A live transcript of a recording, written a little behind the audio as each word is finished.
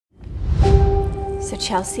So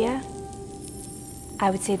Chelsea, I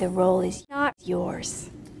would say the role is not yours.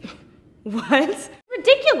 What?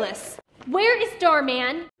 Ridiculous! Where is DaR,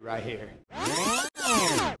 man? Right here.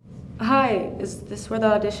 Hi, is this where the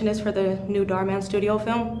audition is for the new DaR Man studio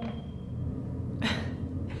film?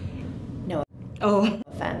 No Oh.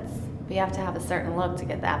 offense. We have to have a certain look to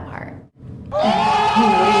get that part. What do you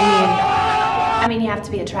mean? I mean, you have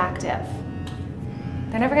to be attractive.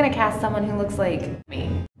 They're never gonna cast someone who looks like me.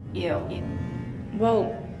 You.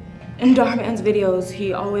 Well, in DaR Man's videos,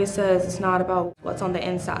 he always says it's not about what's on the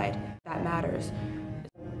inside that matters.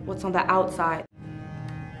 What's on the outside.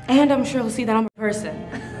 And I'm sure he'll see that I'm a person.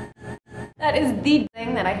 That is the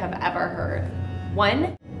thing that I have ever heard.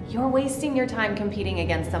 One, you're wasting your time competing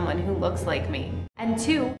against someone who looks like me. And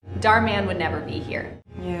two, DaR Man would never be here.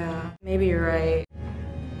 Yeah, maybe you're right.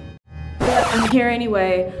 But I'm here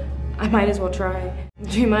anyway. I might as well try.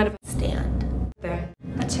 Do you mind if I Stand. there?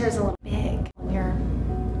 That chair's a little big. You're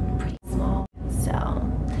pretty small, so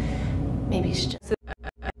maybe you should just...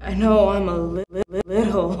 I know I'm a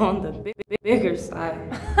little on the bigger side.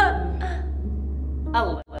 A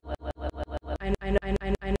little.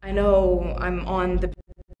 I know I'm on the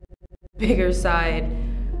bigger side,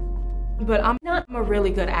 but I'm a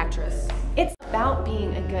really good actress. It's about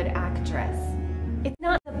being a good actress. It's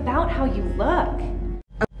not about how you look.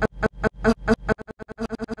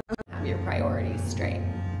 Have your priorities straight.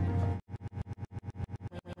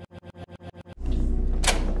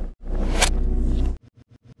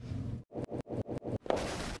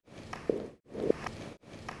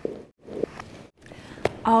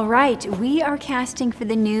 All right, we are casting for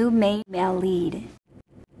the new main male lead.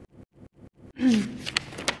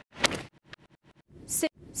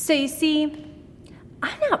 So you see,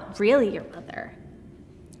 I'm not really your mother.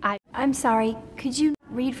 I'm sorry, could you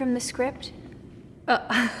read from the script?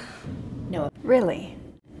 No. Really?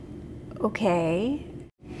 Okay.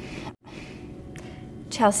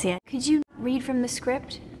 Chelsea, could you read from the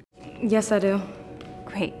script? Yes, I do.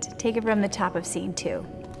 Great, take it from the top of scene 2.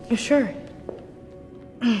 Sure.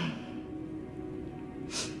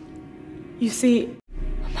 You see,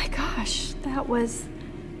 Oh my gosh, that was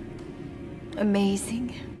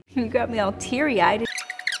amazing. You got me all teary-eyed.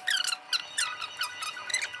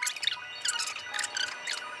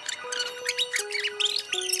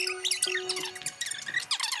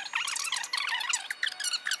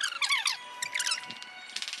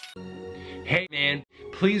 Hey man,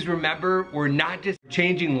 please remember, we're not just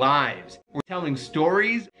changing lives. We're telling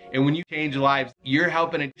stories, and when you change lives, you're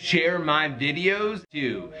helping to share my videos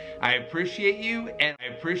too. I appreciate you, and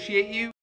I appreciate you.